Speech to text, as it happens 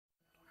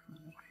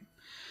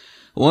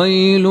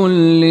ويل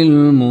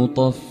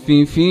للمطففين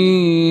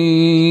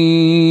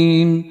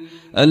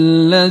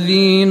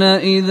الذين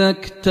إذا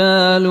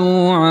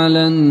اكتالوا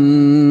على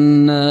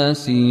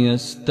الناس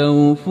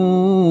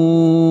يستوفون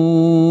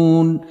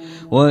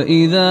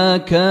وإذا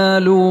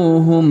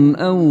كالوهم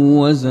أو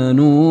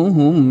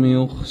وزنوهم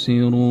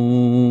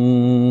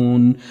يخسرون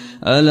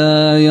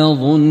ألا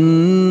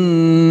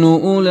يظن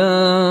أولئك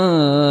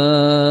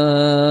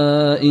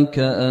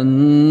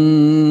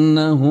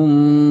أنهم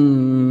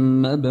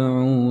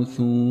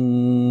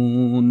مبعوثون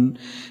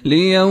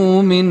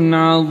ليوم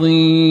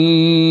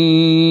عظيم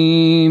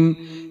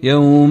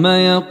يوم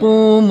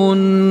يقوم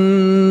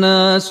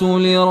الناس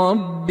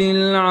لرب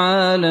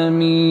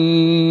العالمين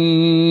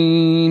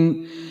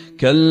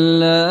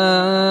كلا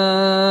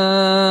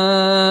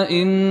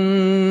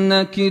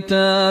إن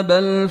كتاب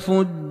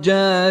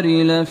الفجار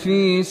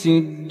لفي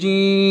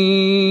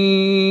سجين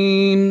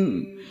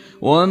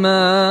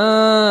وما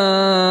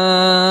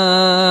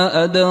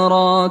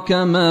أدراك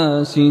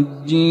ما سجين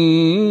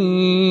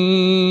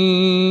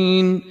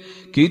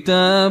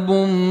كتاب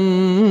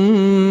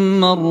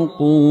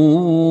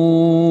مرقوم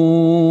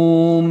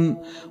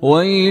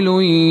ويل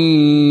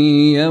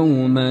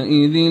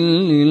يومئذ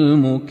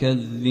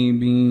للمكذبين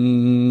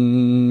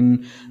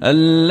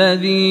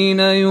الذين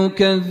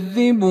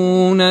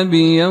يكذبون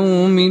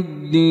بيوم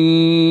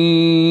الدين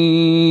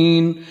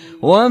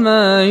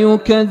وما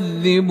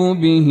يكذب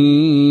به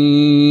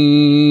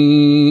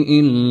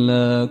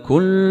إلا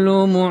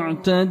كل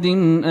معتد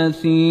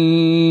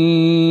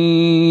أثيم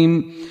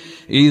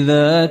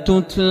إذا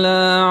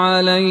تتلى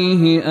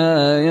عليه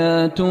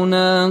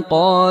آياتنا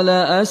قال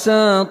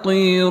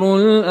أساطير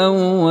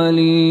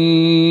الأولين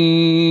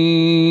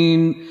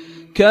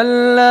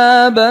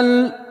كلا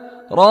بل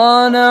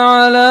ران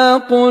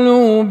على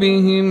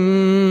قلوبهم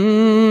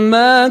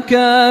ما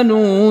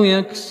كانوا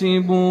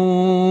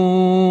يكسبون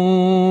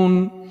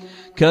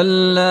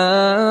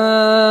كلا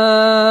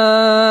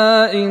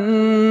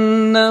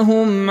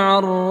إنهم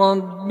عن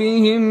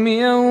ربهم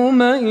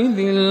يومئذ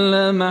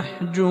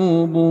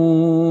لمحجوبون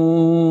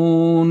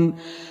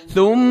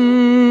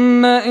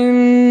ثم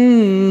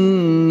إنهم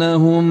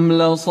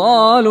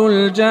لصالو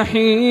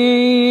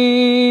الجحيم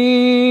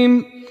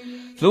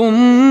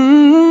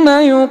ثم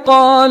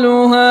يقال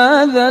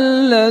هذا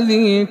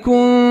الذي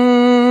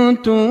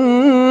كنتم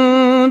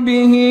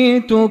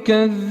به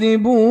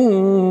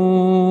تكذبون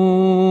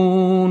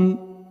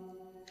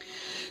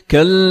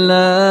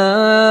كلا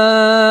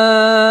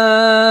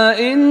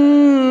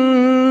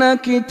إن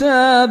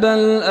كتاب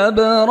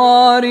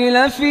الأبرار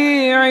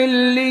لفي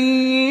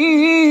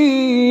عليين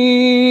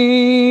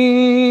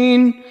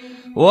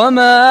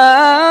وما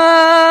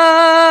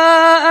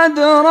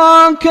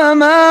أدراك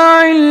ما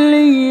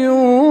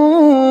عليون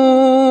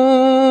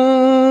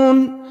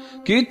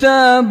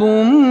كتاب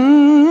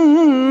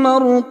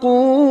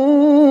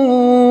مرقوم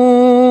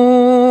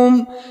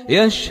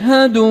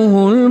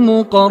يشهده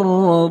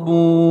المقربون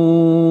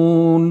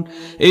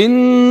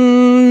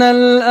إن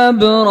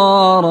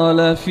الأبرار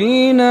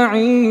لفي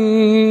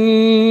نعيم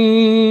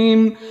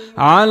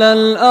على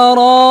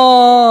الأرائك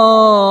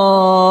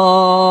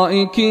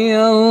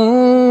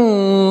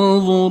ينظرون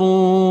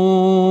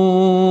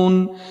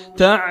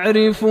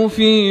تعرف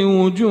في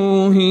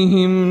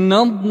وجوههم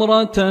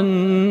نضرة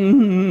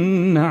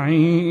النعيم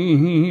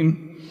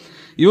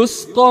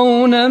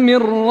يسقون من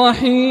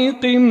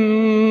رحيق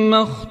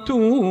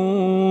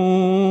مختوم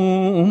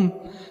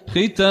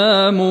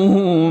ختامه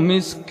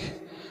مسك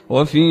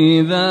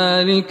وفي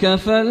ذلك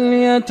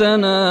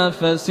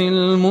فليتنافس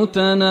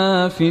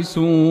المتنافسون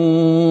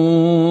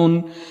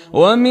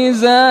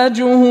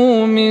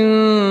ومزاجه من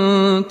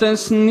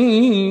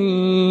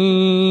تسنيم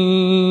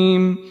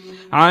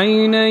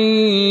عينا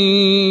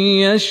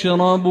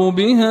يشرب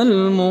بها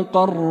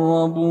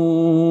المقربون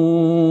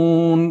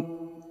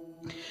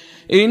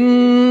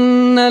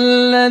إن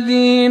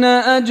الذين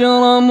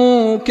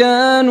أجرموا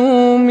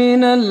كانوا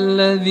من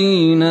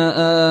الذين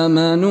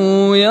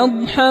آمنوا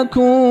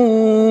يضحكون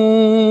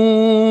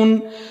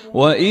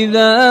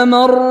وإذا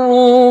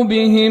مروا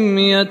بهم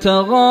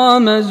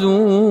يتغامزون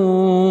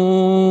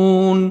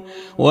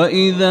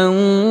وإذا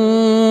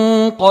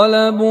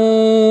انقلبوا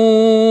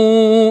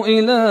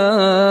إلى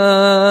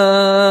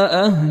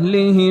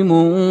أهلهم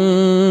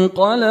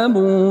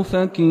انقلبوا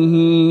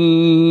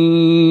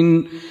فكهين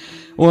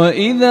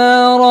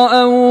وإذا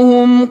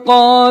رأوهم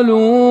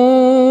قالوا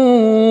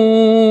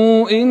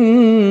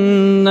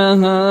إن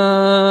هؤلاء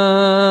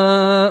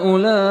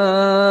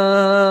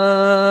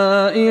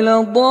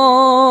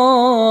لضالون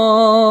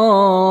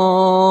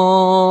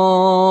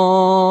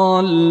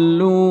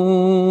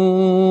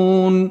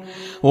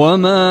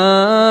وما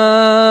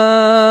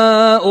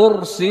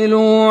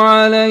أرسلوا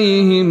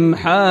عليهم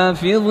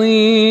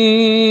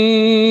حافظين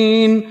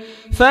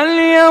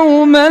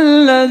فاليوم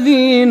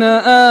الذين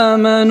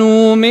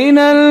آمنوا من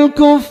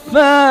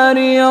الكفار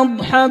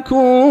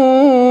يضحكون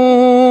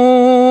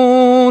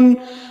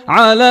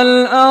على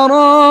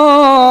الأرائك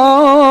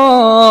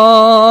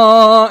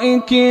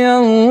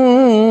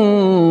ينظرون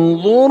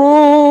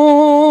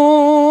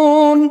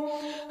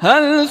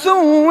هل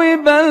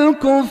ثوب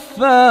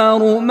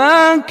الكفار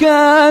ما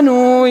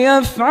كانوا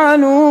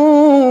يفعلون.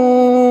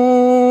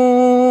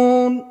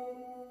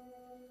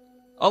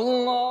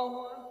 الله